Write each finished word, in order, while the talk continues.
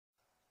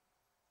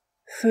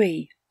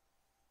3.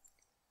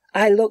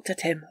 I looked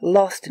at him,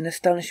 lost in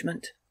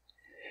astonishment.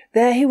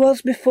 There he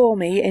was before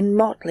me, in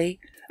motley,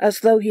 as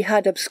though he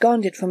had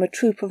absconded from a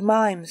troupe of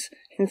mimes,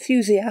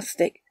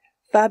 enthusiastic,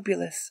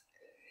 fabulous.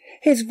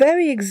 His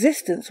very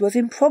existence was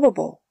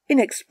improbable,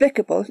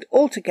 inexplicable, and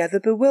altogether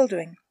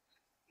bewildering.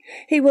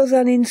 He was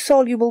an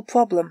insoluble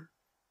problem.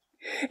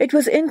 It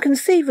was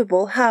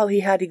inconceivable how he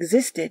had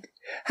existed,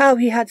 how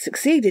he had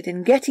succeeded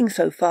in getting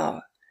so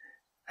far,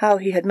 how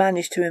he had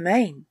managed to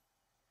remain,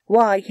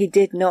 why he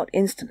did not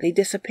instantly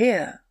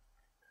disappear.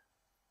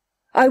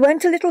 "I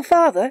went a little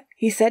farther,"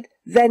 he said,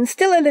 "then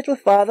still a little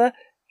farther,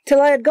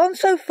 till I had gone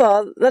so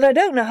far that I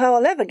don't know how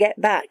I'll ever get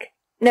back.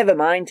 Never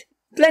mind,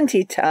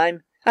 plenty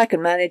time, I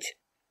can manage.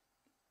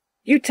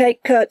 You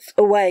take Kurtz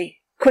away,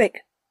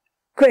 quick,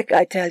 quick,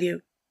 I tell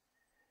you."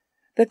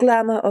 The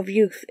glamour of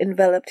youth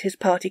enveloped his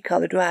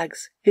party-coloured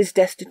rags, his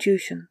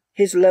destitution,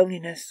 his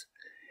loneliness,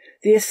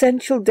 the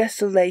essential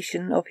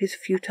desolation of his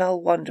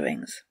futile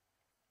wanderings.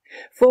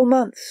 For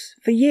months,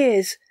 for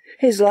years,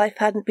 his life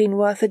hadn't been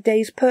worth a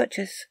day's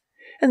purchase,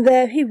 and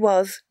there he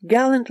was,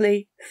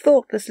 gallantly,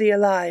 thoughtlessly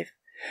alive,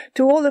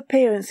 to all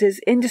appearances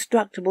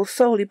indestructible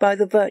solely by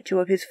the virtue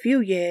of his few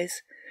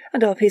years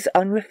and of his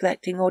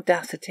unreflecting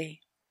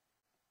audacity.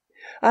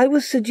 I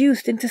was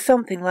seduced into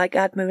something like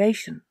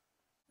admiration,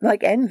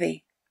 like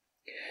envy.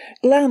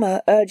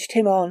 Glamour urged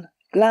him on,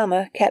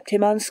 glamour kept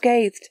him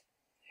unscathed.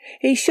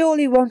 He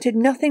surely wanted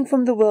nothing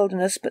from the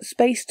wilderness but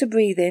space to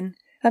breathe in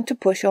and to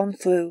push on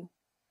through.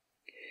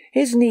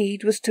 His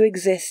need was to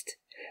exist,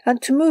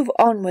 and to move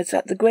onwards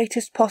at the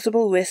greatest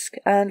possible risk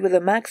and with a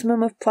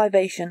maximum of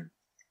privation.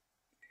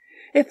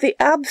 If the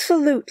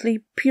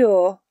absolutely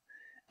pure,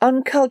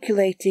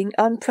 uncalculating,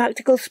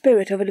 unpractical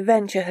spirit of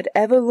adventure had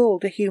ever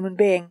ruled a human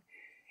being,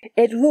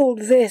 it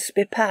ruled this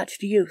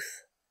bepatched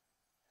youth.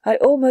 I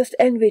almost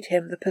envied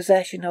him the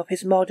possession of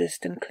his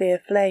modest and clear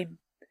flame.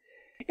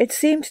 It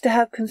seemed to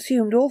have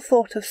consumed all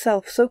thought of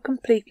self so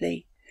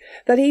completely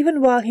that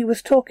even while he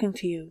was talking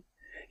to you,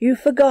 you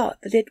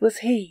forgot that it was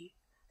he,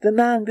 the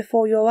man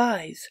before your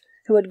eyes,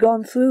 who had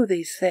gone through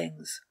these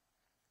things.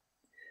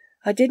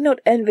 I did not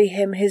envy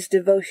him his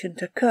devotion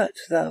to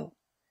Kurtz, though.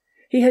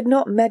 He had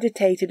not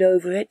meditated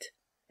over it.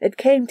 It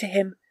came to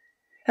him,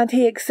 and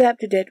he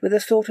accepted it with a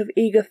sort of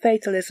eager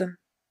fatalism.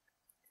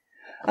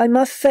 I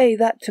must say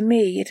that to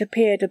me it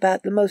appeared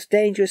about the most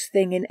dangerous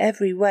thing in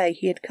every way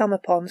he had come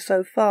upon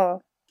so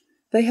far.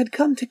 They had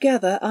come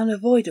together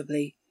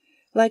unavoidably,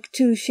 like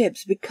two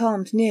ships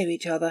becalmed near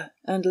each other,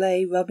 and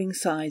lay rubbing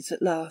sides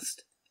at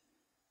last.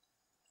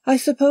 I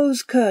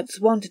suppose Kurtz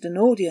wanted an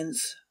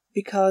audience,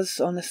 because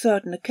on a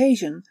certain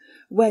occasion,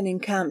 when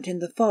encamped in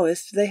the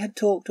forest, they had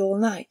talked all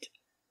night,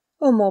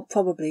 or more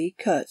probably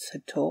Kurtz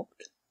had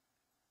talked.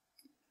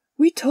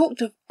 "We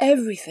talked of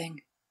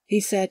everything," he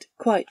said,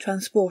 quite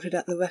transported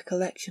at the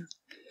recollection.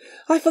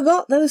 "I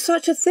forgot there was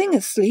such a thing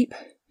as sleep.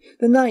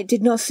 The night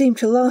did not seem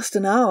to last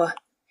an hour.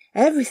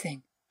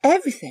 Everything,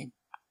 everything.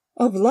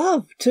 Of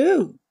love,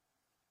 too."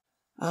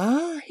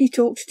 "Ah, he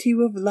talked to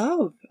you of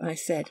love," I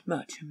said,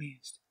 much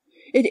amused.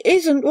 "It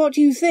isn't what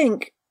you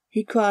think,"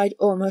 he cried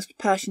almost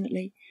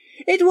passionately.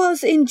 "It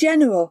was in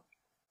general.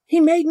 He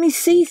made me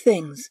see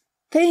things.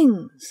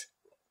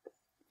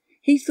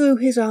 He threw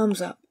his arms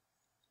up.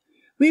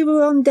 We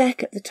were on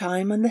deck at the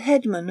time, and the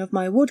headman of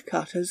my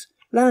woodcutters,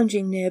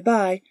 lounging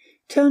nearby,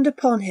 turned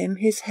upon him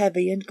his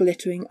heavy and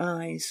glittering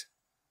eyes.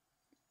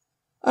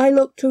 I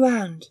looked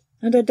around,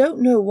 and I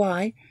don't know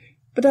why,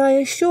 but I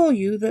assure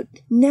you that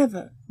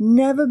never,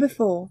 never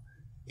before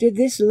did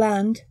this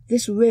land,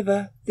 this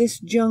river, this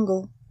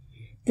jungle,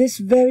 this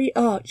very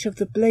arch of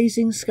the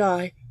blazing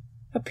sky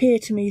appear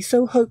to me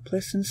so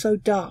hopeless and so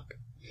dark,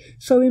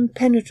 so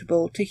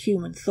impenetrable to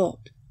human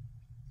thought,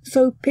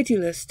 so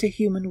pitiless to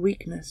human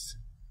weakness."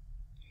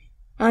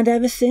 "And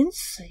ever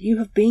since you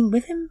have been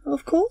with him,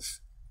 of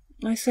course?"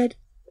 I said.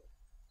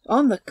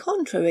 "On the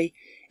contrary,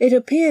 it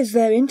appears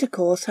their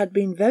intercourse had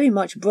been very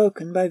much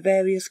broken by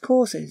various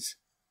causes.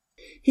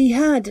 He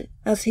had,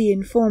 as he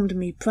informed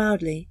me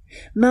proudly,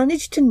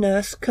 managed to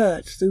nurse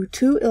Kurtz through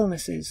 2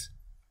 illnesses.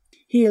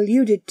 He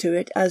alluded to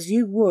it as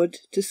you would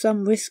to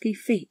some risky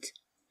feat.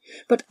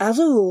 But as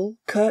a rule,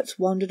 Kurtz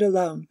wandered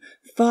alone,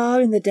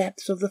 far in the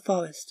depths of the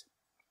forest.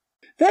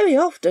 Very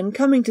often,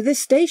 coming to this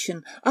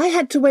station, I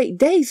had to wait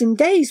days and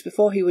days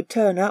before he would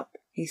turn up,"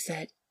 he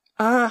said.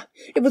 "Ah,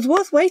 it was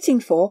worth waiting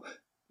for,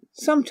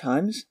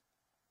 sometimes."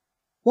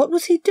 "What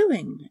was he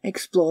doing?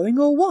 Exploring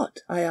or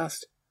what?" I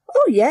asked.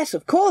 "Oh, yes,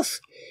 of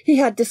course. He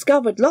had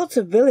discovered lots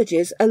of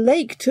villages, a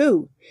lake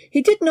too.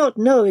 He did not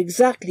know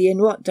exactly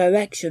in what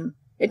direction.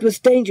 It was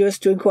dangerous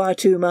to inquire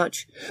too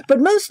much, but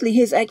mostly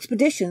his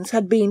expeditions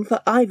had been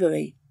for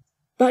ivory."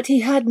 "But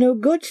he had no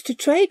goods to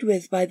trade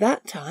with by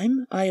that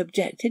time," I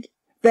objected.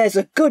 "There's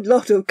a good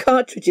lot of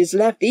cartridges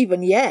left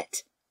even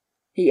yet,"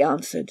 he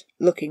answered,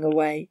 looking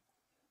away.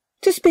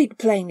 "To speak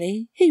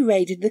plainly, he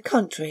raided the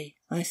country,"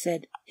 I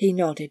said. He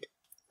nodded.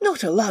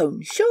 "Not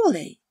alone,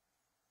 surely?"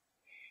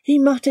 He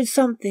muttered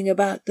something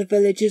about the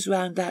villages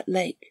round that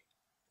lake.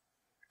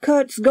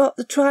 "Kurtz got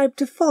the tribe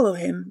to follow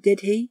him,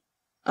 did he?"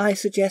 I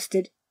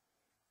suggested.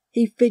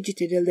 He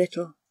fidgeted a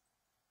little.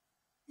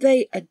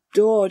 They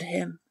adored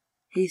him,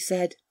 he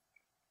said.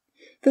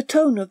 The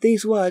tone of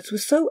these words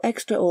was so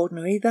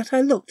extraordinary that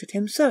I looked at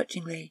him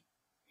searchingly.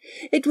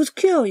 It was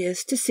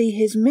curious to see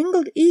his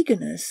mingled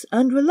eagerness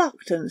and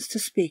reluctance to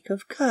speak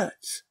of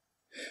Kurtz.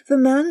 The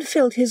man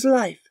filled his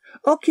life,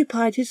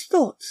 occupied his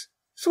thoughts,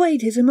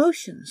 swayed his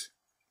emotions.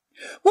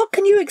 "What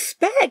can you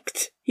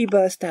expect?" he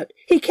burst out.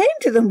 "He came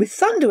to them with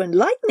thunder and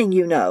lightning,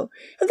 you know,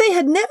 and they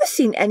had never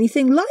seen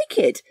anything like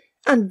it,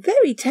 and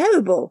very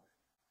terrible.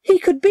 He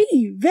could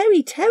be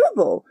very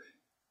terrible.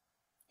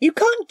 You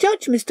can't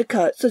judge Mr.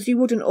 Kurtz as you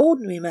would an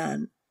ordinary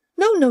man.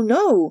 No, no,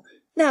 no.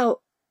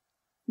 Now,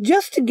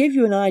 just to give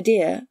you an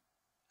idea,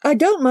 I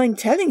don't mind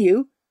telling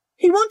you,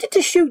 he wanted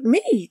to shoot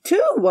me,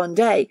 too, one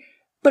day,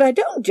 but I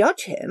don't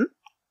judge him."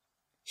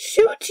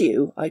 "Shoot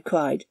you?" I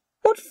cried.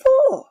 "What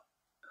for?"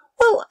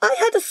 "Well, I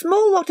had a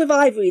small lot of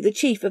ivory the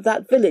chief of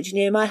that village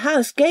near my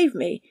house gave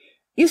me.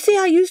 You see,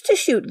 I used to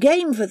shoot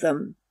game for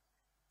them.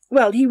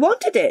 Well, he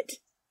wanted it,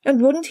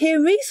 and wouldn't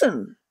hear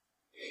reason.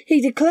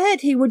 He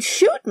declared he would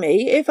shoot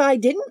me if I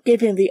didn't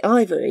give him the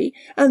ivory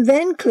and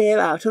then clear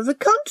out of the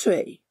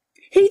country.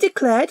 He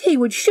declared he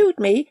would shoot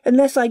me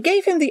unless I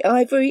gave him the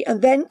ivory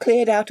and then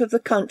cleared out of the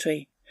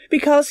country,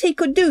 because he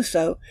could do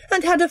so,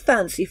 and had a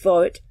fancy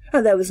for it,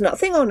 and there was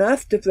nothing on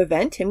earth to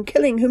prevent him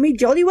killing whom he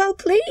jolly well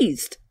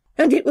pleased.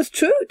 And it was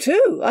true,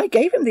 too. I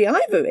gave him the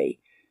ivory.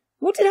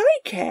 What did I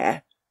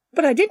care?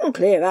 But I didn't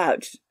clear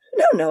out.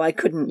 No, I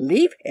couldn't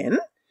leave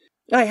him.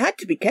 I had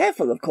to be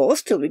careful, of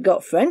course, till we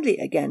got friendly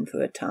again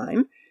for a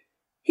time.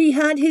 He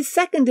had his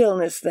second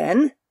illness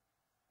then.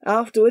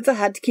 Afterwards I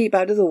had to keep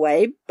out of the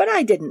way, but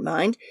I didn't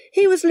mind.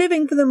 He was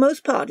living for the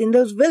most part in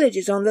those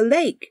villages on the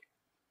lake.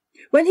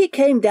 When he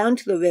came down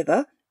to the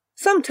river,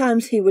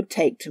 sometimes he would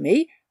take to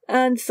me,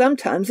 and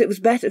sometimes it was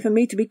better for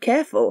me to be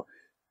careful.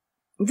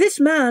 This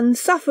man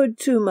suffered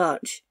too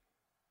much.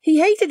 He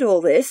hated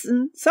all this,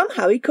 and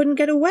somehow he couldn't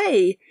get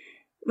away.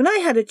 When I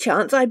had a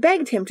chance, I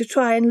begged him to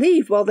try and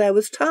leave while there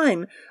was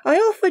time. I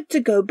offered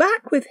to go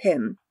back with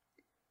him.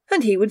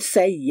 And he would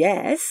say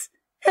yes,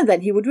 and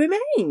then he would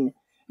remain,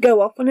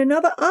 go off on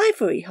another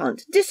ivory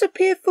hunt,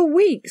 disappear for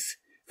weeks,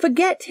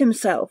 forget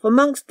himself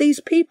amongst these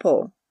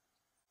people.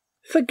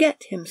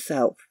 Forget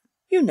himself,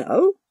 you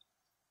know.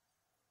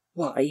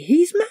 "Why,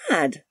 he's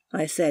mad,"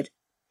 I said.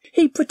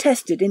 He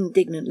protested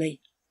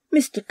indignantly.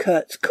 Mr.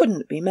 Kurtz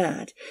couldn't be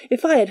mad.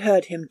 If I had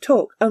heard him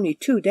talk only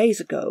 2 days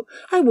ago,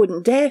 I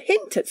wouldn't dare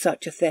hint at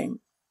such a thing.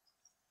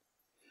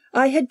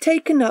 I had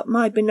taken up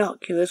my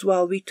binoculars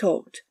while we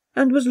talked,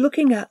 and was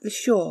looking at the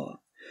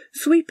shore,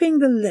 sweeping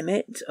the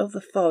limit of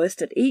the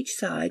forest at each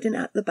side and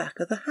at the back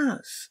of the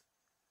house.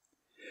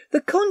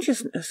 The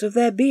consciousness of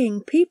there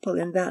being people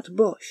in that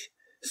bush,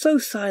 so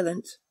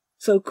silent,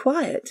 so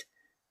quiet,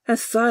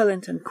 as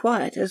silent and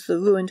quiet as the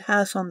ruined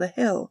house on the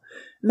hill,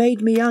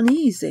 made me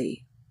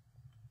uneasy.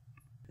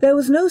 There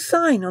was no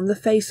sign on the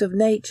face of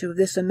nature of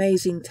this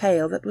amazing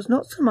tale that was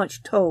not so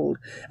much told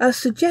as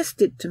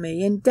suggested to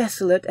me in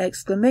desolate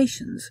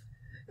exclamations,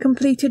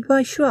 completed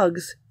by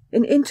shrugs,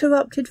 in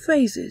interrupted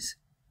phrases,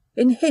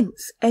 in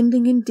hints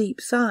ending in deep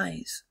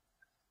sighs.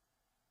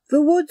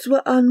 The woods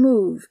were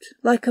unmoved,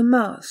 like a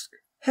mask,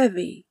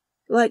 heavy,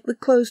 like the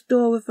closed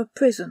door of a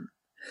prison.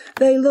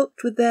 They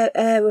looked with their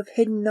air of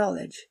hidden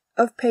knowledge,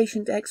 of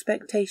patient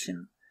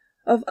expectation,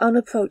 of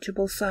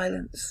unapproachable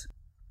silence.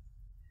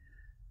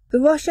 The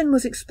Russian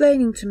was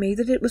explaining to me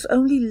that it was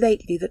only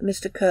lately that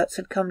Mr. Kurtz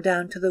had come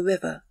down to the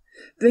river,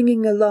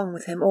 bringing along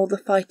with him all the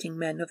fighting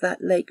men of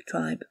that lake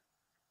tribe.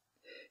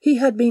 He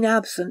had been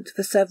absent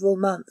for several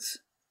months,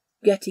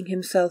 getting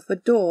himself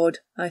adored,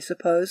 I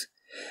suppose,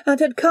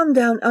 and had come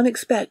down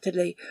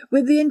unexpectedly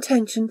with the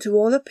intention to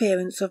all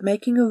appearance of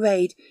making a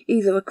raid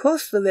either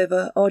across the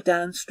river or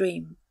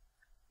downstream.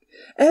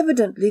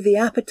 Evidently the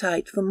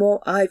appetite for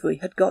more ivory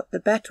had got the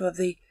better of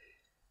the,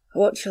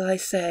 what shall I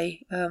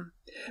say,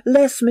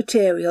 less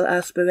material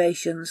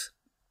aspirations.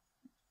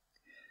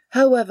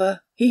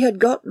 However, he had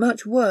got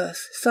much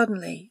worse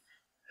suddenly.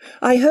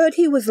 "I heard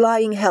he was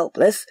lying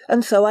helpless,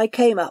 and so I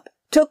came up,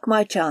 took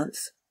my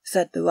chance,"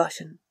 said the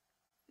Russian.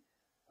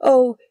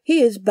 "Oh,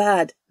 he is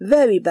bad,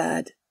 very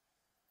bad."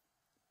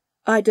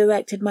 I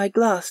directed my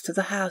glass to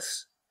the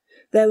house.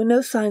 There were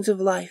no signs of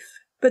life,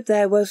 but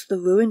there was the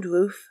ruined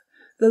roof,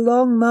 the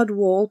long mud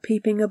wall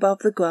peeping above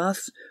the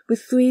grass,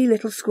 with 3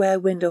 little square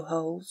window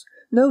holes,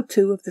 no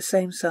 2 of the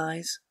same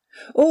size.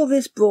 All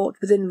this brought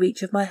within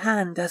reach of my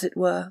hand, as it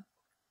were.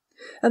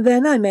 And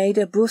then I made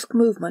a brusque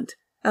movement,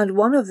 and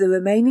one of the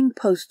remaining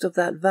posts of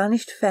that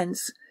vanished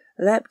fence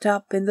leapt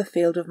up in the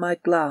field of my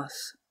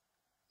glass.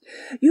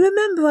 You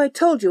remember I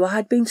told you I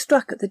had been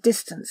struck at the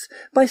distance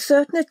by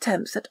certain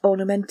attempts at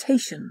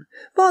ornamentation,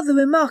 rather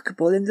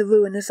remarkable in the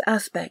ruinous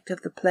aspect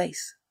of the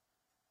place.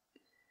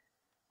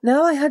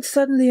 Now I had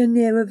suddenly a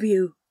nearer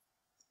view,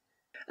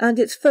 and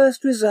its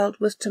first result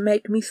was to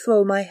make me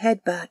throw my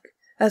head back,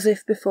 as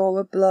if before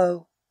a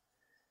blow.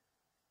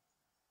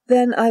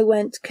 Then I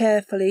went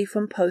carefully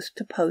from post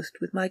to post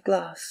with my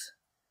glass,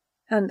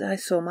 and I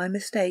saw my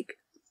mistake.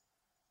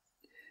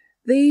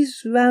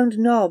 These round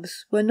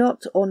knobs were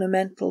not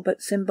ornamental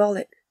but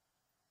symbolic.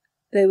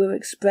 They were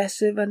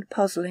expressive and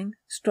puzzling,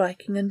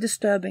 striking and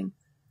disturbing,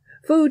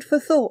 food for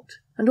thought,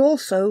 and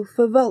also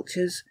for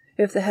vultures,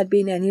 if there had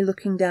been any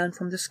looking down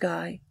from the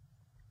sky,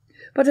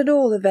 but at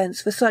all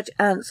events for such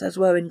ants as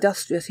were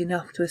industrious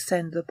enough to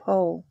ascend the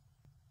pole.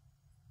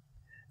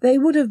 They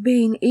would have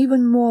been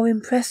even more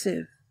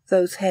impressive,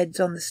 those heads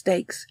on the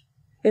stakes,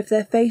 if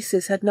their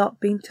faces had not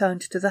been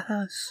turned to the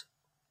house.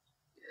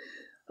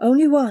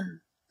 Only one,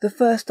 the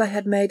first I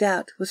had made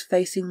out, was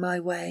facing my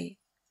way.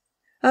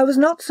 I was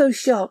not so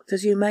shocked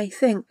as you may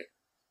think.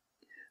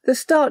 The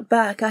start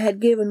back I had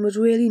given was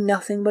really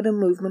nothing but a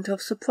movement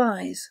of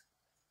surprise.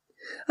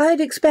 I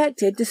had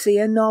expected to see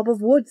a knob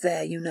of wood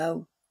there, you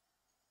know.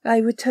 I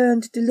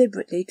returned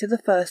deliberately to the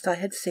first I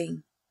had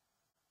seen.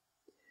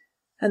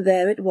 And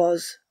there it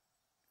was,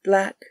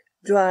 black,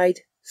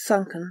 dried,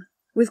 sunken,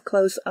 with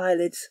closed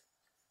eyelids.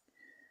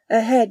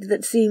 A head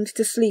that seemed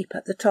to sleep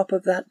at the top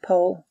of that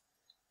pole,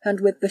 and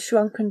with the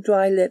shrunken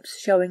dry lips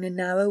showing a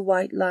narrow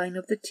white line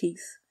of the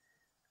teeth,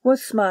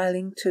 was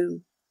smiling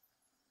too,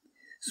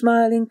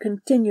 smiling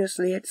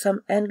continuously at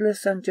some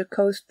endless and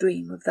jocose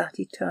dream of that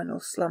eternal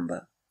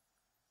slumber.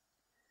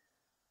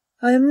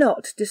 I am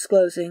not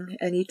disclosing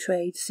any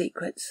trade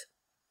secrets.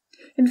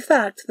 In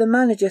fact, the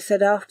manager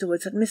said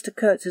afterwards that Mr.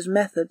 Kurtz's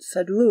methods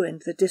had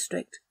ruined the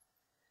district.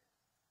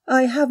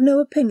 I have no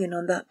opinion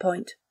on that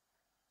point.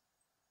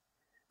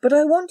 But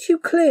I want you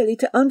clearly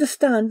to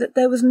understand that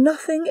there was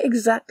nothing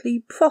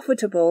exactly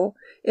profitable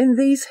in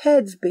these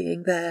heads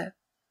being there.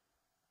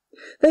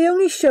 They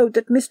only showed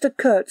that Mr.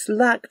 Kurtz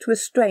lacked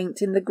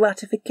restraint in the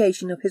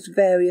gratification of his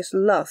various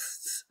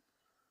lusts,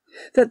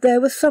 that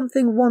there was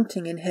something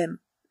wanting in him,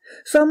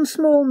 some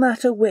small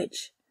matter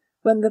which,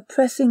 when the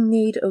pressing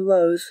need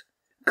arose,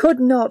 could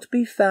not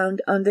be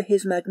found under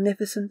his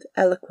magnificent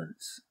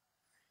eloquence.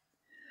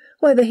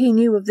 Whether he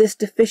knew of this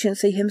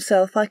deficiency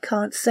himself I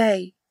can't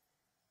say.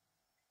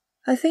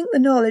 I think the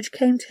knowledge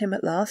came to him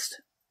at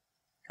last,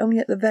 only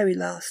at the very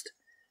last.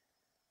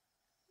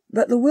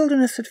 But the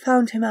wilderness had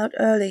found him out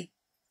early,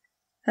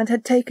 and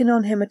had taken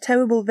on him a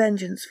terrible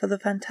vengeance for the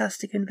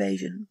fantastic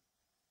invasion.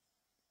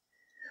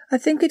 I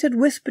think it had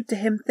whispered to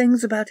him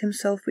things about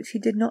himself which he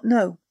did not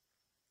know,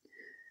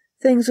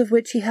 things of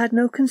which he had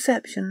no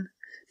conception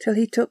till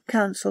he took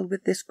counsel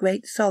with this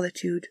great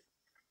solitude,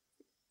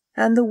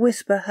 and the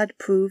whisper had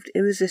proved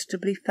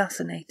irresistibly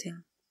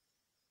fascinating.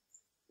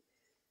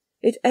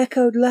 It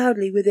echoed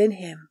loudly within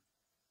him,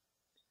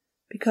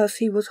 because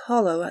he was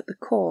hollow at the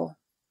core.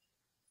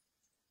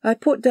 I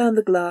put down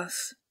the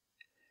glass,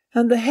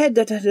 and the head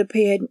that had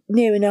appeared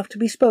near enough to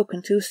be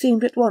spoken to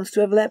seemed at once to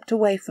have leapt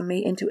away from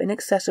me into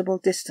inaccessible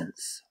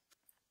distance.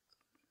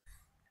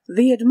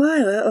 The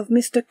admirer of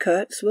Mr.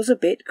 Kurtz was a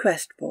bit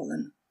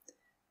crestfallen.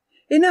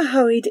 In a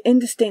hurried,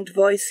 indistinct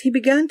voice he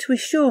began to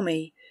assure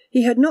me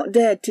he had not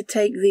dared to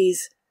take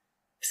these,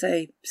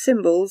 say,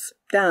 symbols,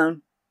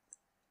 down.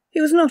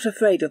 He was not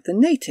afraid of the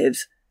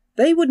natives.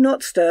 They would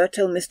not stir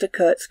till Mr.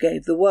 Kurtz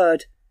gave the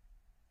word.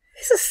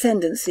 His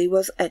ascendancy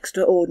was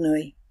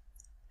extraordinary.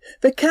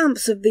 The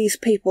camps of these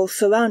people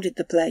surrounded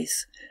the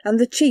place, and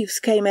the chiefs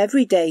came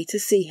every day to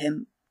see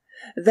him.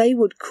 They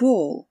would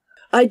crawl.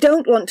 "I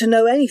don't want to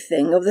know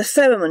anything of the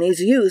ceremonies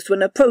used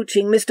when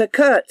approaching Mr.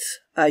 Kurtz,"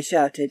 I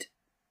shouted.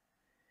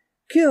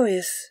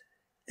 Curious,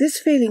 this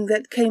feeling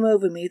that came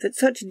over me that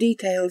such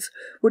details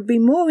would be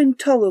more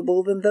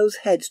intolerable than those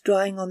heads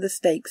drying on the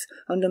stakes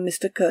under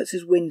Mr.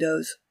 Kurtz's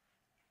windows.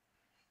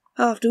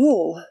 After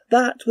all,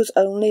 that was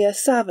only a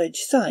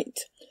savage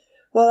sight,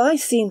 while I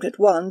seemed at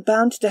one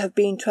bound to have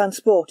been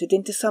transported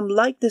into some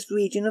lightless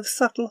region of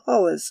subtle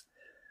horrors,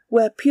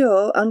 where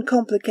pure,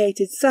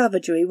 uncomplicated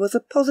savagery was a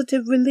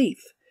positive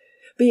relief,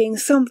 being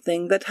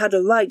something that had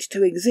a right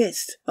to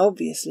exist,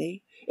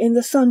 obviously, in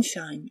the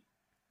sunshine.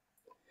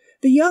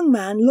 The young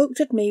man looked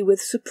at me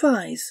with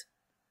surprise.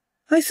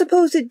 I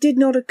suppose it did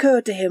not occur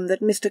to him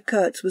that Mr.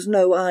 Kurtz was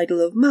no idol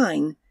of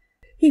mine.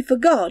 He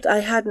forgot I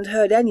hadn't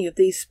heard any of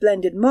these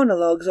splendid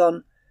monologues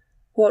on,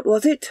 what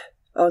was it,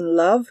 on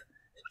love,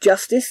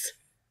 justice,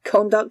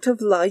 conduct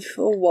of life,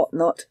 or what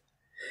not.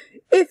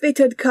 If it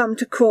had come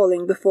to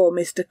crawling before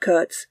Mr.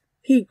 Kurtz,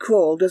 he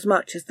crawled as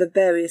much as the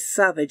veriest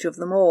savage of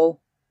them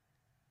all.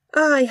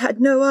 I had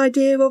no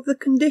idea of the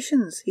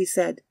conditions, he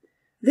said.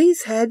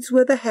 These heads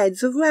were the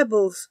heads of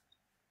rebels.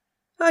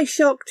 I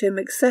shocked him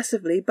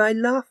excessively by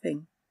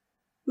laughing.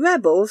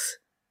 Rebels?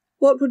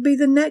 What would be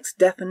the next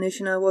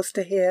definition I was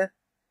to hear?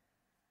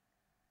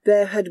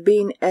 There had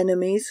been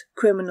enemies,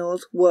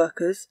 criminals,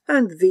 workers,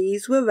 and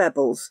these were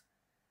rebels.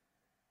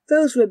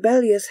 Those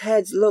rebellious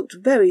heads looked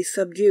very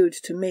subdued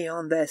to me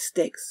on their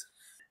sticks.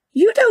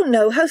 "You don't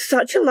know how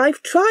such a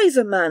life tries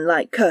a man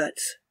like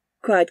Kurtz,"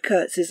 cried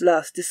Kurtz's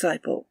last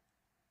disciple.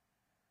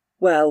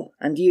 "Well,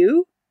 and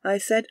you?" I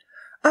said.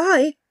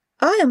 I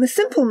am a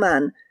simple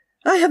man.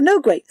 I have no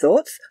great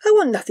thoughts. I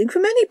want nothing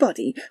from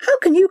anybody. How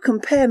can you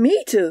compare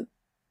me to—"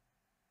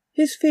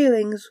 His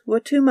feelings were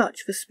too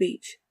much for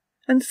speech,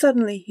 and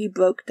suddenly he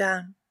broke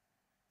down.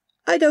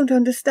 "I don't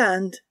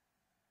understand,"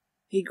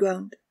 he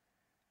groaned.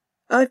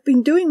 I've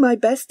been doing my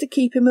best to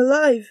keep him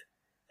alive,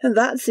 and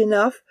that's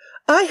enough.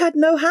 I had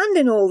no hand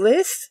in all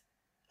this.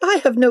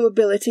 I have no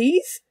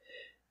abilities.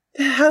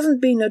 There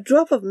hasn't been a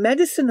drop of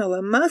medicine or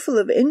a mouthful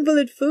of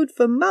invalid food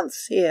for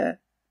months here.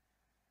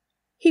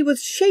 He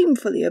was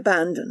shamefully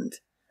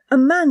abandoned. A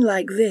man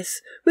like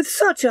this, with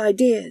such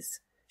ideas.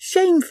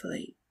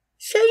 Shamefully.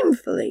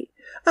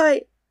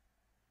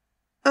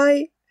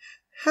 I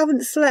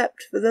haven't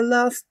slept for the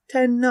last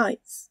 10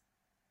 nights.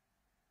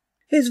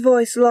 His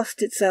voice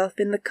lost itself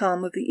in the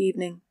calm of the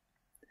evening.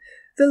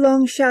 The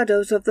long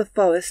shadows of the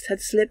forest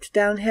had slipped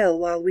downhill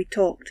while we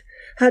talked,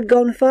 had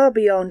gone far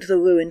beyond the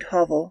ruined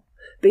hovel,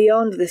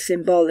 beyond the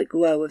symbolic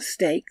row of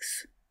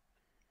stakes.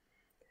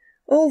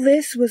 All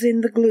this was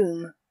in the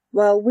gloom,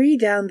 while we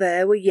down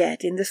there were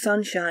yet in the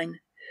sunshine,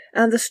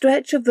 and the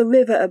stretch of the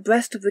river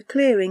abreast of the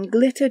clearing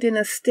glittered in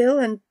a still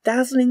and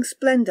dazzling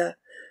splendour,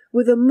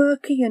 with a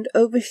murky and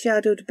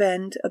overshadowed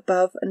bend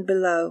above and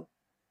below.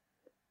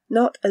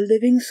 Not a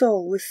living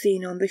soul was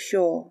seen on the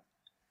shore.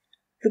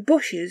 The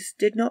bushes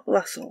did not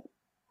rustle.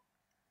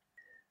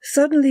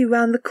 Suddenly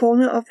round the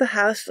corner of the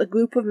house a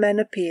group of men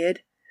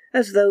appeared,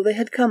 as though they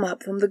had come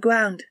up from the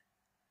ground.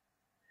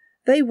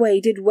 They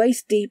waded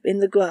waist-deep in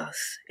the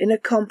grass, in a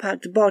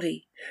compact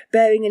body,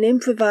 bearing an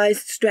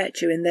improvised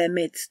stretcher in their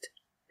midst.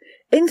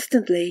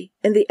 Instantly,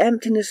 in the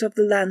emptiness of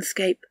the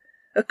landscape,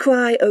 a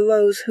cry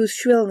arose whose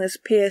shrillness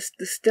pierced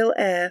the still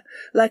air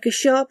like a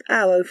sharp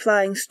arrow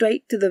flying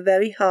straight to the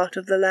very heart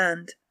of the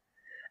land.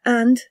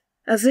 And,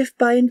 as if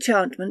by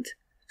enchantment,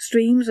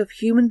 streams of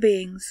human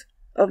beings,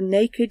 of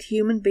naked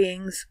human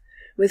beings,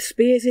 with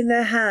spears in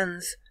their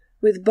hands,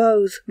 with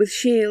bows, with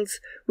shields,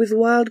 with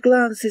wild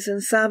glances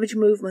and savage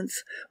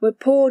movements, were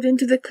poured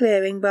into the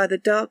clearing by the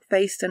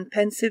dark-faced and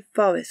pensive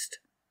forest.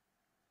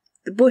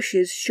 The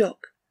bushes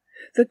shook,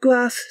 the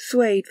grass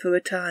swayed for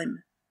a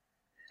time,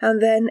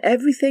 and then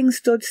everything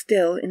stood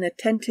still in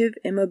attentive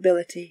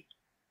immobility.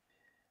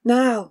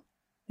 "Now,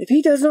 if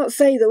he does not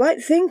say the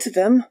right thing to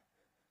them,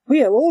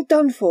 we are all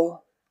done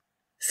for,"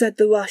 said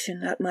the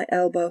Russian at my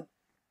elbow.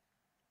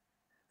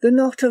 The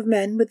knot of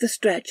men with the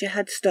stretcher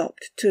had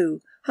stopped,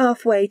 too,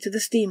 halfway to the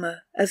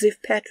steamer, as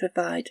if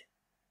petrified.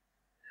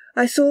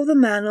 I saw the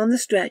man on the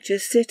stretcher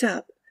sit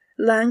up,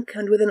 lank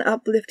and with an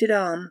uplifted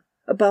arm,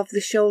 above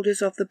the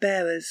shoulders of the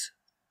bearers.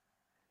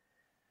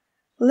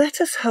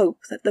 "Let us hope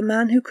that the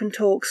man who can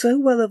talk so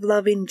well of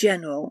love in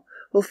general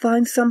will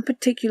find some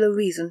particular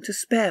reason to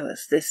spare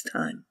us this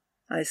time,"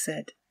 I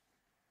said.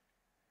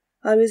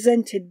 I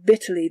resented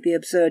bitterly the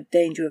absurd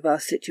danger of our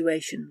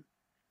situation.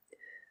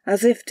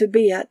 As if to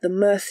be at the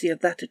mercy of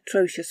that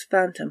atrocious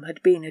phantom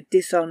had been a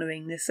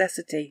dishonouring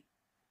necessity.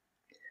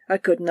 I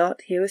could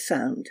not hear a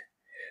sound,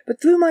 but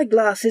through my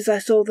glasses I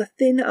saw the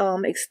thin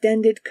arm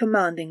extended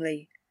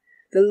commandingly,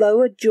 the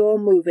lower jaw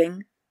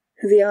moving,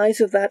 the eyes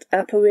of that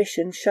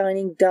apparition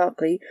shining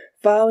darkly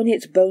far in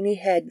its bony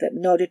head that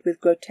nodded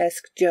with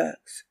grotesque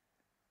jerks.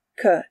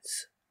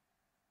 Kurtz.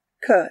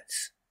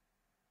 Kurtz.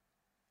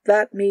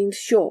 That means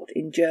short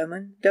in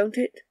German, don't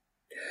it?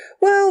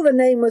 Well, the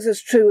name was as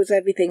true as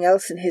everything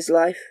else in his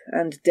life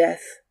and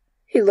death.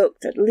 He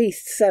looked at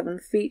least 7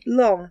 feet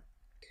long.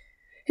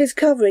 His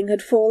covering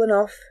had fallen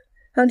off,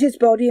 and his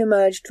body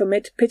emerged from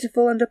it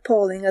pitiful and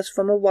appalling as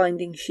from a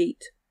winding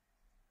sheet.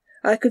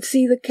 I could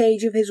see the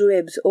cage of his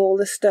ribs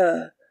all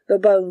astir, the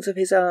bones of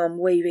his arm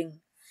waving.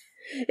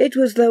 It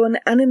was though an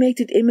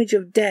animated image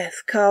of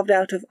death carved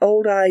out of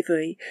old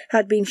ivory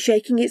had been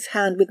shaking its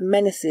hand with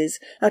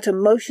menaces at a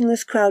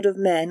motionless crowd of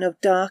men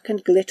of dark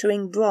and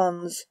glittering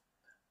bronze.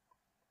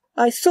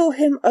 I saw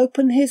him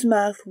open his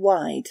mouth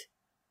wide.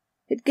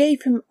 It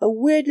gave him a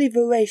weirdly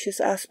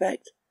voracious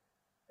aspect,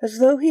 as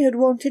though he had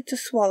wanted to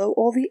swallow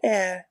all the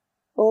air,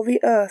 all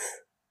the earth,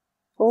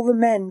 all the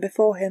men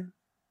before him.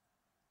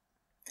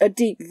 A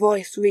deep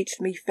voice reached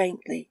me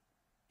faintly.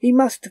 He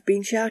must have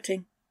been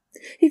shouting.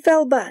 He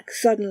fell back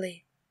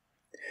suddenly.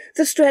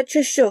 The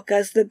stretcher shook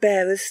as the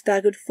bearers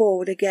staggered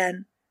forward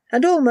again,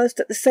 and almost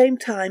at the same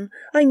time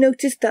I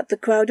noticed that the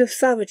crowd of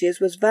savages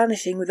was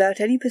vanishing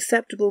without any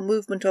perceptible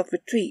movement of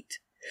retreat,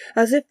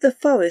 as if the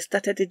forest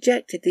that had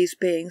ejected these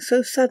beings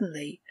so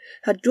suddenly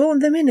had drawn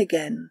them in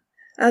again,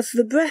 as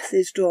the breath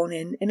is drawn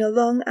in a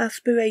long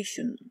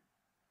aspiration.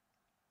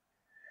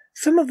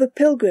 Some of the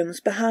pilgrims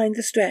behind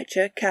the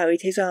stretcher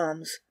carried his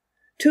arms,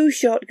 2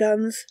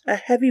 shotguns, a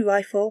heavy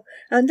rifle,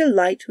 and a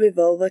light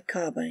revolver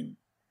carbine,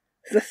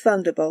 the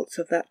thunderbolts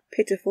of that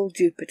pitiful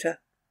Jupiter.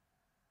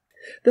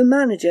 The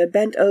manager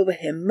bent over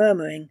him,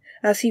 murmuring,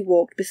 as he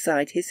walked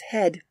beside his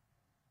head.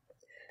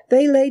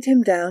 They laid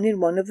him down in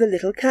one of the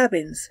little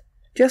cabins,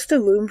 just a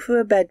room for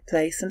a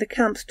bed-place and a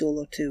camp-stool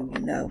or 2,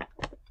 you know.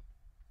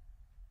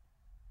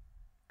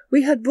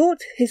 We had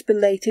brought his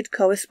belated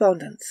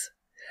correspondence,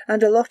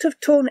 and a lot of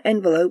torn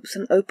envelopes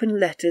and open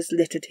letters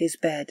littered his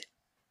bed.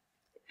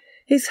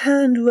 His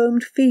hand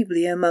roamed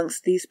feebly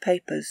amongst these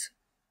papers.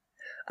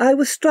 I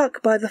was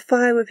struck by the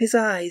fire of his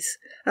eyes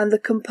and the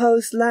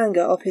composed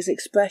languor of his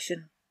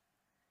expression.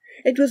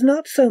 It was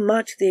not so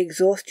much the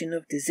exhaustion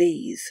of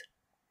disease.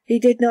 He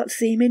did not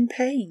seem in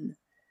pain.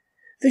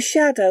 The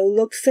shadow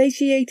looked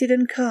satiated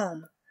and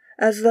calm,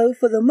 as though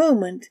for the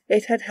moment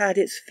it had had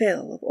its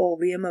fill of all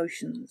the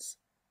emotions.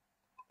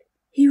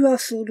 He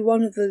rustled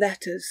one of the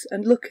letters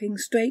and, looking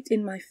straight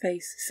in my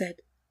face,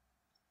 said,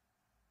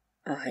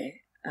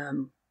 "I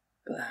am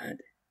glad."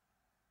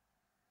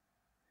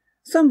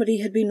 Somebody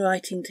had been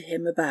writing to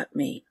him about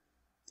me.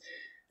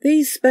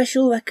 These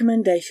special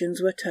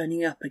recommendations were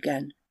turning up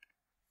again.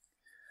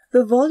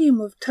 The volume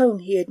of tone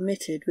he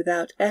admitted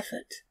without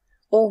effort,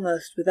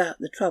 almost without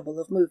the trouble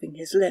of moving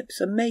his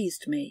lips,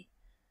 amazed me.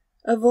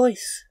 A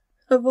voice.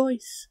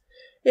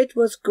 It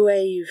was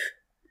grave,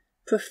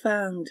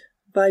 profound,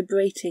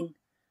 vibrating,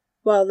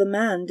 while the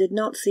man did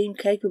not seem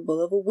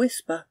capable of a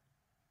whisper.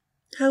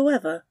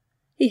 However,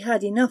 he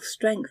had enough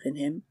strength in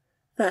him,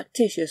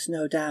 factitious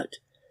no doubt,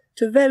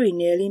 to very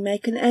nearly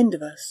make an end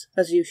of us,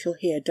 as you shall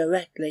hear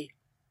directly.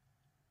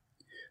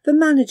 The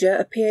manager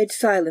appeared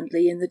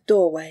silently in the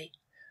doorway.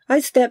 I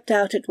stepped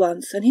out at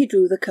once, and he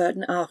drew the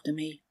curtain after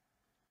me.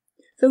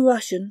 The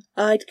Russian,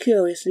 eyed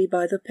curiously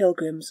by the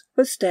pilgrims,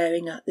 was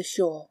staring at the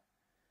shore.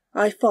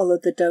 I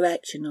followed the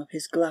direction of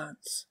his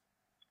glance.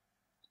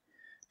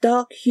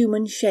 Dark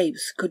human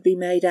shapes could be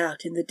made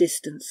out in the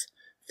distance,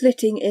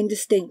 flitting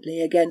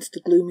indistinctly against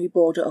the gloomy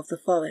border of the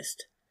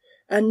forest,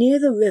 and near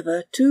the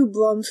river 2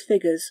 bronze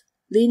figures,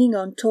 leaning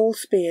on tall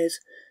spears,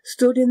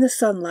 stood in the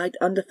sunlight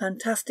under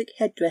fantastic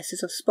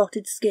headdresses of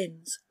spotted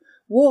skins,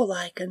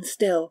 warlike and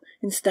still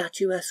in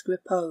statuesque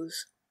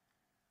repose.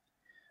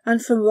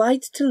 And from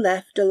right to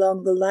left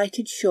along the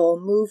lighted shore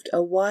moved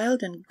a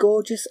wild and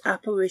gorgeous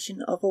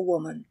apparition of a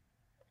woman.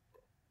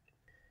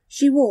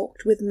 She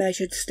walked with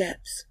measured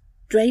steps,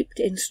 draped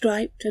in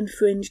striped and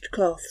fringed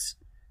cloths,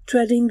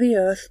 treading the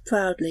earth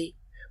proudly,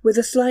 with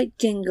a slight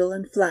jingle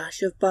and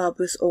flash of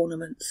barbarous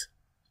ornaments.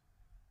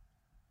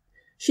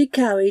 She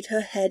carried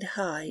her head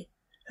high.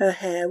 Her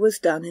hair was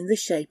done in the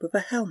shape of a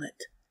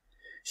helmet.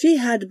 She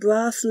had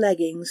brass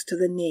leggings to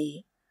the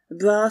knee,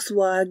 brass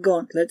wire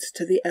gauntlets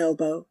to the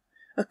elbow,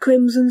 a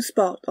crimson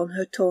spot on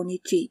her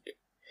tawny cheek,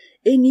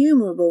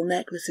 innumerable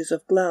necklaces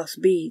of glass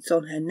beads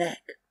on her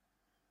neck.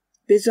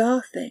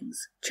 Bizarre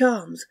things,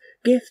 charms,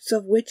 gifts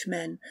of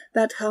witch-men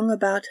that hung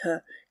about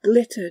her,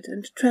 glittered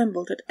and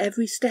trembled at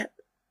every step.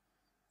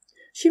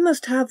 She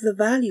must have the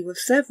value of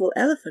several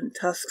elephant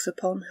tusks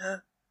upon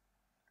her.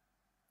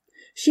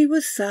 She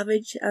was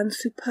savage and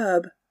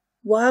superb,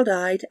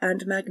 wild-eyed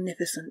and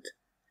magnificent.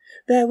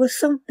 There was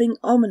something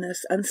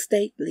ominous and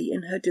stately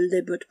in her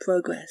deliberate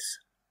progress.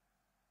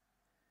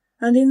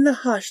 And in the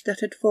hush that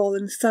had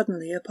fallen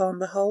suddenly upon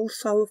the whole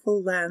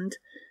sorrowful land,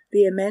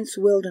 the immense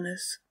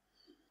wilderness,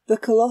 the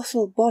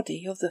colossal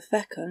body of the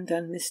fecund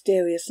and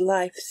mysterious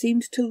life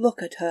seemed to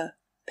look at her,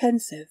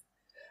 pensive,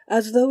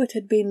 as though it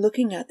had been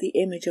looking at the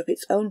image of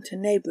its own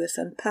tenebrous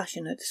and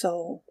passionate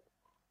soul.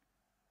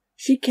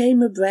 She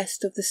came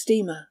abreast of the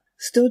steamer,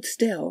 stood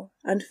still,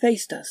 and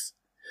faced us.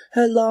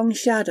 Her long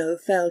shadow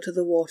fell to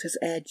the water's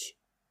edge.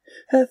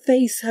 Her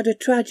face had a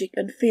tragic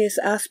and fierce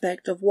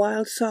aspect of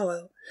wild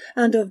sorrow,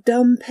 and of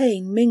dumb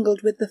pain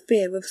mingled with the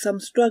fear of some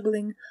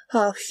struggling,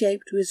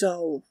 half-shaped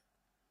resolve.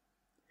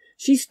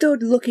 She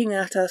stood looking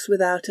at us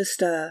without a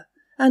stir,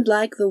 and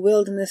like the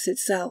wilderness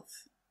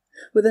itself,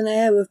 with an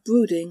air of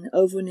brooding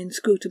over an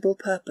inscrutable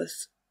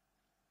purpose.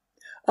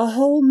 A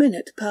whole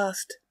minute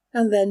passed,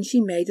 and then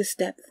she made a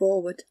step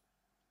forward.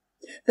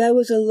 There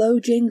was a low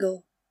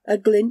jingle, a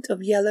glint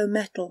of yellow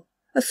metal,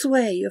 a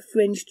sway of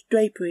fringed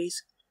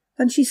draperies,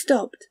 and she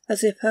stopped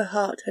as if her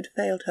heart had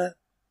failed her.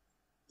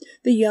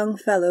 The young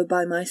fellow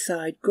by my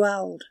side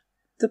growled.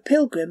 The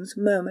pilgrims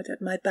murmured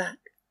at my back.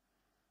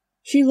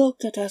 She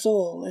looked at us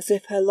all as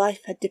if her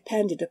life had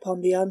depended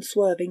upon the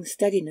unswerving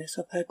steadiness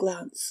of her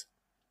glance.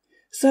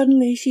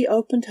 Suddenly she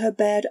opened her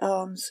bared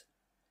arms,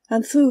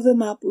 and threw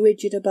them up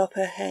rigid above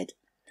her head,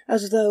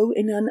 as though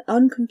in an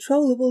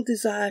uncontrollable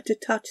desire to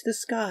touch the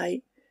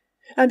sky,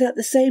 and at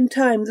the same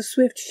time the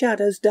swift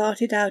shadows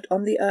darted out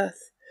on the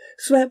earth,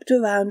 swept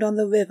around on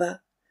the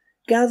river,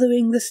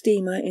 gathering the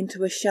steamer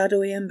into a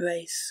shadowy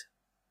embrace.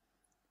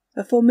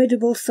 A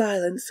formidable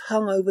silence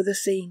hung over the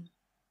scene.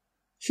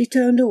 She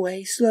turned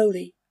away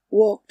slowly,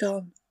 walked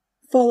on,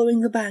 following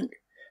the bank,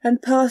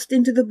 and passed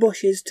into the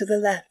bushes to the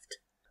left.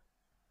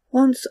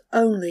 Once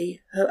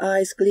only her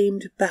eyes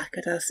gleamed back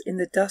at us in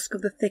the dusk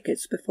of the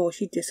thickets before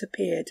she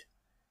disappeared.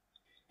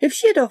 "If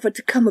she had offered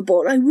to come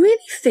aboard, I really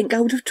think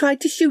I would have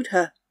tried to shoot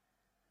her,"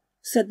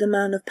 said the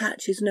man of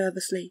patches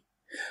nervously.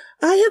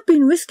 "I have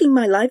been risking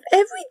my life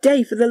every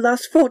day for the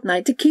last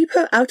fortnight to keep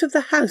her out of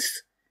the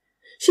house.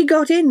 She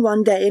got in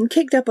one day and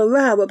kicked up a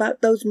row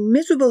about those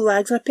miserable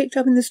rags I picked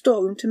up in the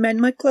storeroom to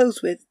mend my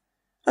clothes with.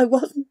 I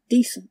wasn't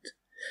decent.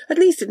 At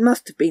least it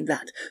must have been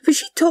that, for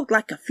she talked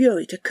like a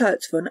fury to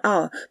Kurtz for an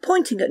hour,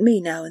 pointing at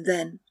me now and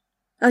then.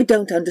 I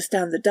don't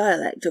understand the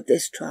dialect of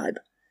this tribe.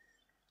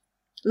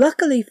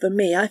 Luckily for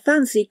me, I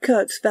fancy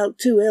Kurtz felt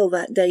too ill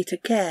that day to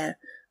care,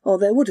 or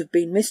there would have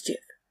been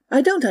mischief.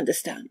 I don't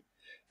understand.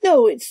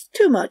 No, it's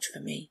too much for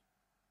me.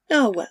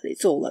 Ah, well,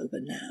 it's all over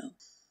now."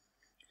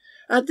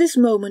 At this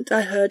moment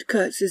I heard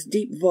Kurtz's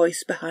deep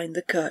voice behind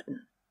the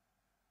curtain.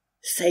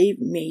 "Save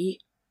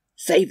me,"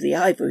 Save the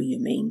ivory, you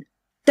mean?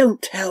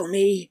 Don't tell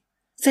me.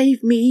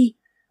 Save me?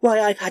 Why,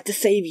 I've had to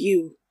save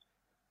you.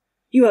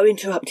 You are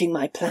interrupting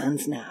my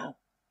plans now.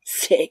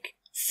 Sick.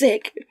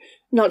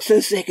 Not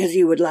so sick as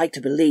you would like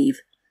to believe.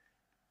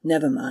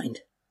 Never mind.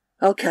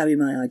 I'll carry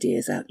my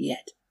ideas out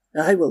yet.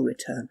 I will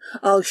return.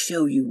 I'll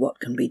show you what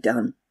can be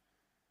done.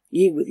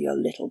 You with your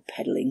little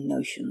peddling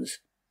notions.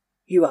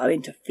 You are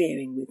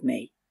interfering with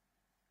me.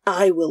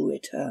 I will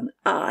return.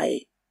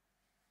 I.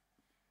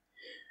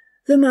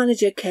 The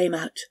manager came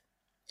out.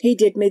 He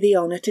did me the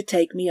honour to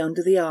take me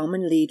under the arm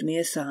and lead me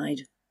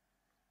aside.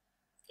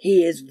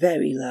 He is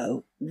very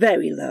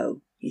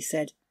low, he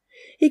said.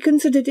 He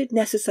considered it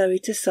necessary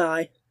to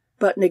sigh,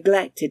 but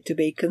neglected to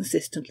be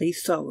consistently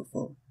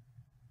sorrowful.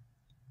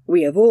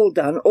 We have all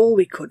done all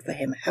we could for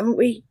him, haven't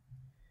we?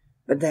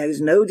 But there is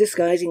no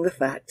disguising the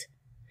fact.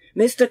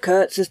 Mr.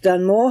 Kurtz has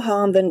done more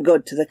harm than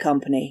good to the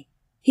company.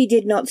 He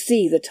did not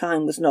see the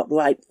time was not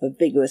ripe for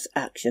vigorous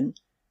action.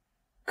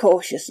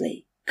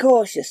 Cautiously,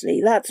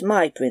 that's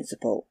my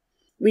principle.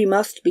 We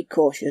must be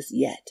cautious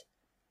yet.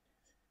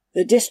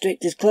 The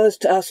district is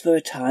closed to us for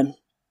a time.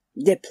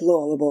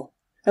 Deplorable.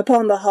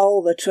 Upon the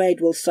whole, the trade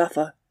will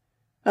suffer.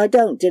 I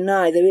don't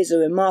deny there is a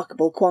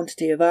remarkable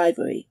quantity of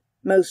ivory,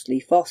 mostly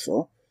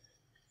fossil.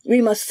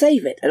 We must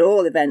save it at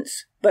all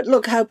events, but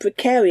look how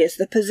precarious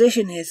the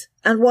position is.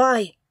 And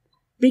why?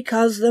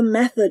 Because the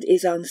method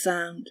is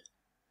unsound.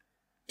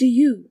 Do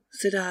you,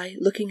 said I,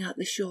 looking at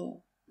the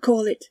shore,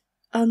 call it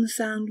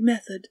unsound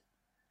method?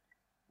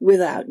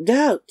 Without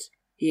doubt,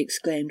 he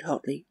exclaimed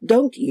hotly.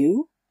 Don't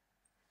you?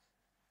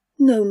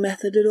 No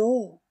method at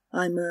all,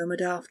 I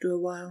murmured after a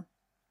while.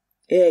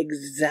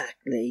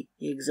 Exactly,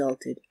 he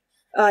exulted.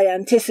 I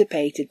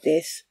anticipated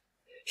this.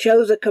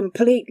 Shows a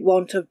complete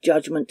want of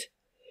judgment.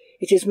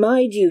 It is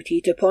my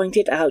duty to point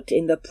it out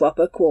in the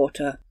proper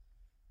quarter.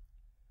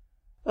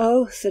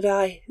 Oh, said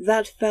I,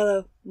 that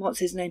fellow, what's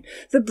his name,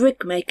 the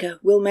brickmaker,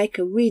 will make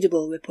a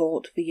readable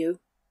report for you.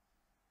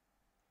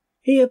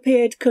 He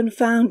appeared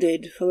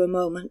confounded for a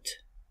moment.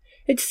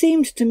 It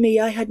seemed to me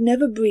I had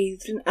never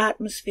breathed an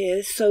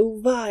atmosphere so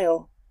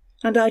vile,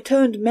 and I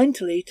turned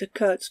mentally to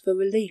Kurtz for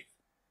relief.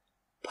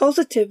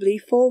 Positively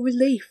for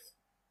relief.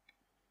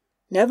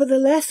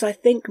 Nevertheless, I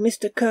think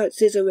Mr.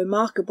 Kurtz is a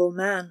remarkable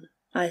man,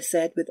 I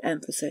said with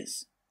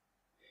emphasis.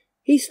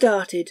 He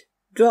started,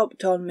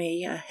 dropped on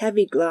me a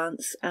heavy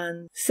glance,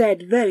 and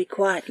said very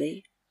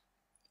quietly,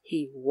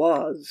 He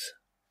was,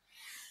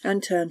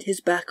 and turned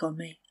his back on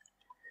me.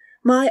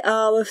 My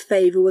hour of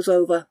favour was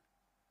over.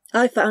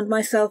 I found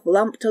myself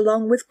lumped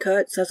along with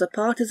Kurtz as a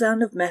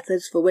partisan of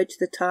methods for which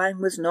the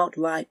time was not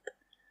ripe.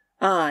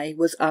 I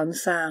was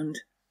unsound.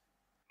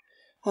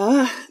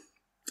 But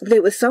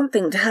it was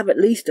something to have at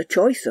least a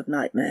choice of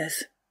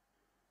nightmares.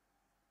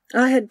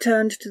 I had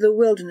turned to the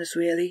wilderness,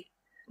 really,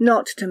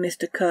 not to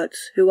Mr.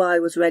 Kurtz, who I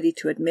was ready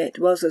to admit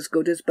was as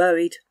good as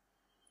buried.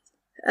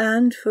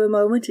 And for a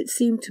moment it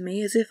seemed to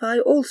me as if I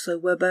also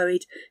were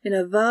buried in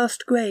a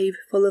vast grave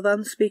full of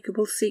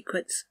unspeakable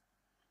secrets.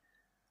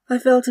 I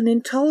felt an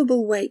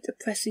intolerable weight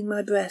oppressing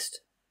my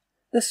breast,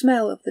 the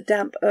smell of the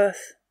damp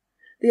earth,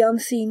 the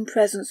unseen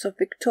presence of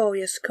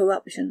victorious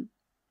corruption,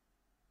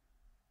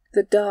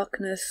 the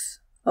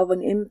darkness of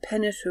an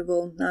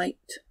impenetrable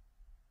night.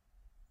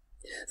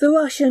 The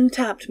Russian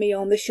tapped me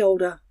on the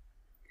shoulder.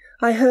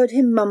 I heard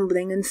him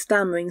mumbling and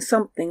stammering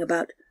something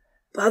about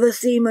Brother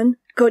Seaman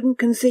couldn't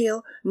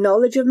conceal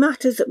knowledge of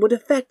matters that would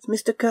affect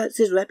Mr.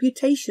 Kurtz's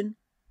reputation.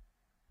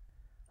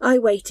 I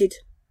waited.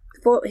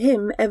 For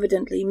him,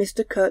 evidently,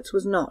 Mr. Kurtz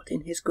was not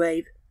in his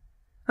grave.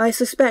 I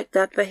suspect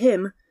that for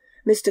him,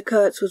 Mr.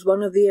 Kurtz was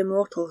one of the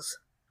immortals.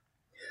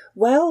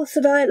 Well,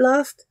 said I at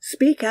last,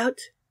 speak out.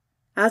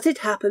 As it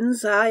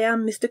happens, I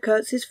am Mr.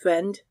 Kurtz's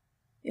friend,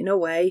 in a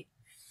way.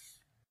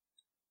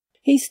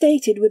 He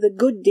stated with a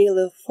good deal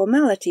of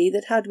formality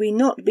that had we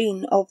not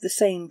been of the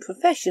same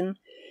profession,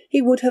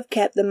 he would have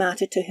kept the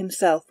matter to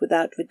himself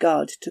without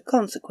regard to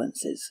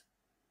consequences.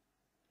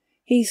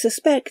 He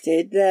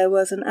suspected there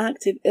was an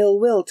active ill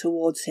will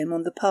towards him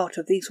on the part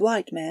of these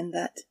white men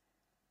that—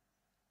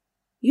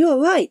 "You're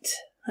right,"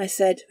 I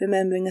said,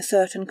 remembering a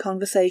certain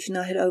conversation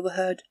I had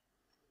overheard.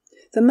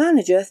 "The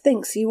manager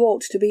thinks you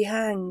ought to be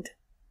hanged."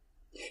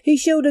 He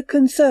showed a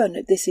concern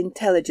at this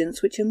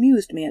intelligence which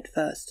amused me at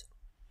first.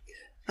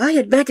 "I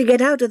had better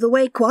get out of the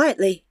way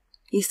quietly,"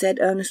 he said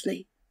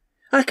earnestly.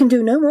 "I can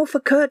do no more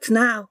for Kurtz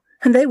now,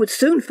 and they would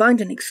soon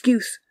find an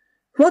excuse.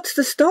 What's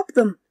to stop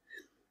them?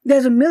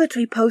 There's a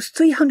military post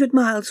 300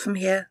 miles from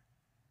here."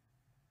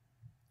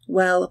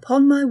 "Well,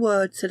 upon my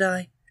word," said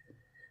I,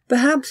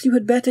 "perhaps you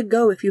had better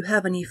go if you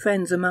have any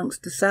friends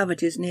amongst the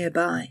savages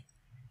nearby."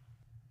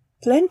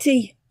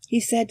 "Plenty," he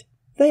said.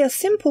 "They are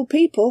simple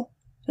people,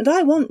 and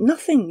I want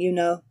nothing, you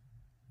know."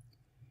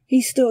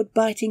 He stood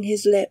biting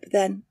his lip,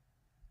 then—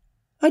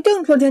 "I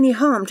don't want any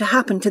harm to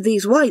happen to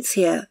these whites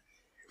here,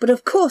 but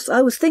of course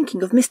I was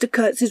thinking of Mr.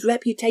 Kurtz's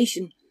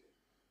reputation.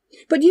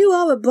 But you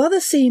are a brother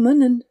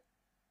seaman, and—"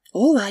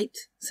 "All right,"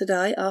 said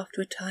I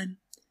after a time.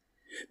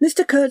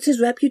 "Mr.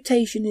 Kurtz's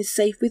reputation is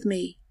safe with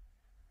me."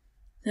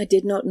 I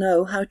did not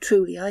know how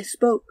truly I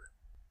spoke.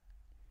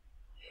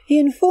 He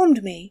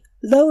informed me,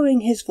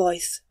 lowering his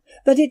voice,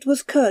 that it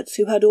was Kurtz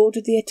who had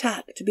ordered the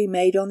attack to be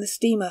made on the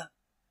steamer.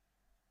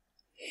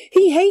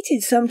 He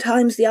hated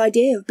sometimes the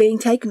idea of being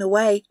taken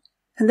away,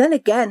 and then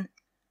again,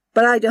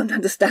 but I don't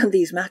understand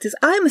these matters.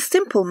 I am a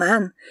simple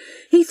man.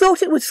 He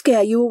thought it would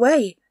scare you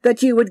away,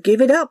 that you would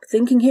give it up,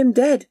 thinking him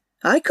dead.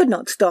 I could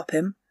not stop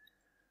him.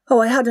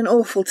 Oh, I had an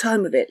awful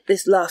time of it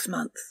this last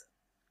month.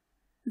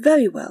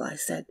 Very well, I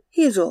said.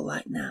 He is all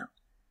right now.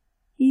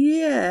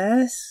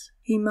 Yes,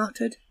 he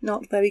muttered,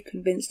 not very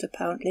convinced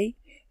apparently.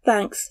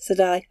 Thanks, said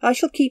I. I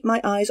shall keep my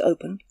eyes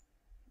open.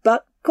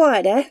 But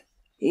quiet, eh?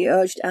 He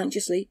urged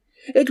anxiously.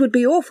 It would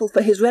be awful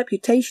for his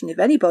reputation if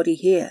anybody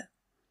here.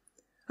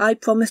 I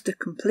promised a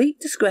complete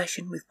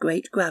discretion with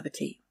great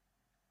gravity.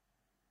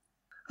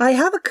 I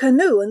have a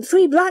canoe and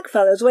 3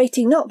 blackfellows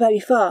waiting not very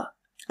far.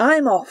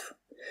 I'm off.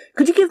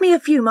 Could you give me a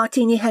few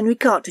Martini Henry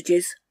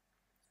cartridges?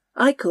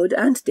 I could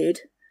and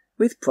did,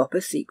 with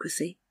proper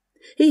secrecy.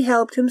 He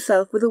helped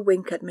himself with a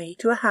wink at me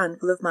to a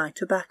handful of my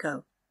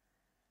tobacco.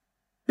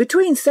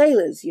 Between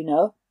sailors, you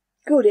know.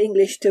 Good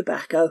English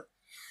tobacco.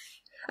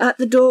 At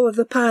the door of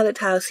the pilot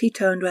house he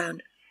turned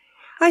round.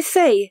 I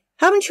say,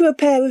 haven't you a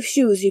pair of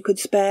shoes you could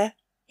spare?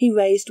 He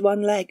raised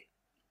one leg.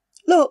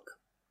 Look.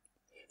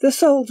 The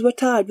soles were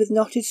tied with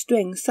knotted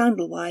string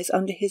sandal-wise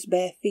under his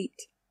bare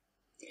feet.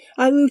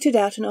 I rooted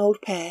out an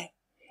old pair,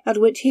 at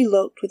which he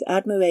looked with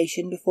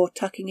admiration before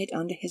tucking it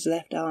under his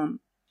left arm.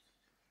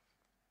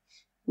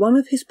 One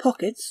of his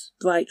pockets,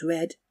 bright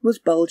red, was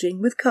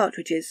bulging with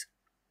cartridges.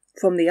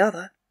 From the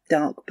other,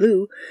 dark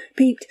blue,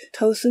 peeped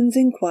Towson's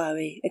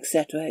inquiry,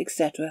 etc.,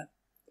 etc.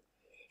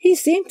 He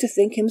seemed to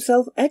think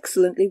himself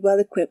excellently well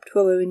equipped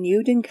for a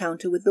renewed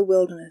encounter with the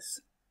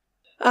wilderness.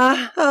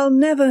 Ah, I'll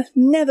never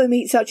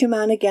meet such a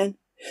man again.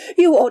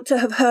 You ought to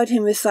have heard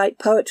him recite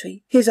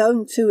poetry. His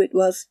own, too, it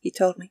was, he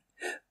told me.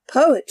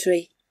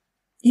 Poetry!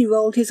 He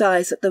rolled his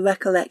eyes at the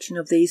recollection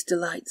of these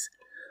delights.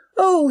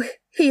 Oh,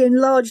 he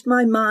enlarged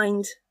my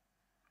mind.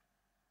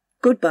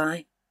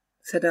 Goodbye,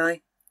 said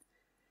I.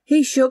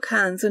 He shook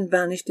hands and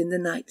vanished in the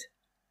night.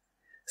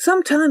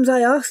 Sometimes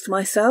I asked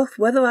myself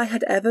whether I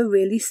had ever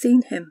really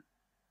seen him,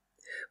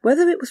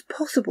 whether it was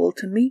possible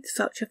to meet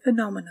such a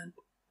phenomenon.